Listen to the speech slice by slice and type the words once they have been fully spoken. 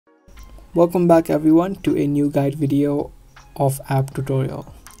Welcome back everyone to a new guide video of app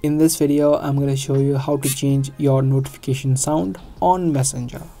tutorial. In this video, I'm going to show you how to change your notification sound on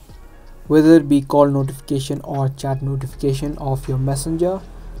Messenger. Whether it be call notification or chat notification of your Messenger,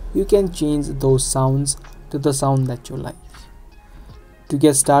 you can change those sounds to the sound that you like. To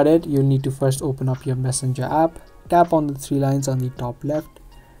get started, you need to first open up your Messenger app, tap on the three lines on the top left,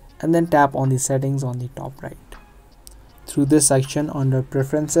 and then tap on the settings on the top right. Through this section under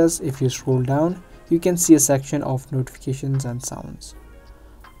preferences, if you scroll down, you can see a section of notifications and sounds.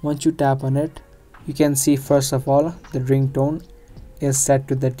 Once you tap on it, you can see first of all the ringtone is set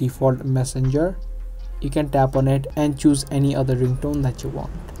to the default Messenger. You can tap on it and choose any other ringtone that you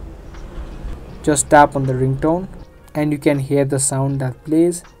want. Just tap on the ringtone and you can hear the sound that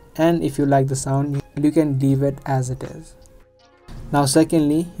plays, and if you like the sound, you can leave it as it is. Now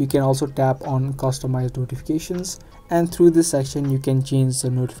secondly, you can also tap on customize notifications, and through this section you can change the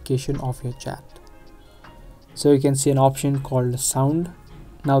notification of your chat. So you can see an option called sound.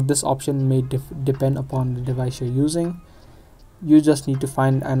 Now this option may depend upon the device you're using. You just need to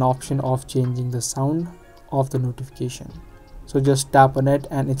find an option of changing the sound of the notification. So just tap on it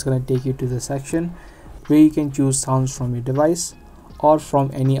and it's going to take you to the section where you can choose sounds from your device or from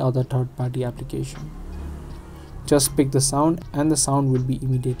any other third-party application. Just pick the sound and the sound will be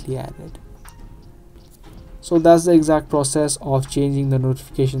immediately added. So that's the exact process of changing the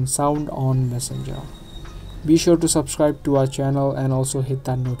notification sound on Messenger. Be sure to subscribe to our channel and also hit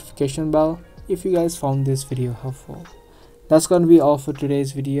that notification bell if you guys found this video helpful. That's going to be all for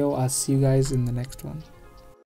today's video. I'll see you guys in the next one.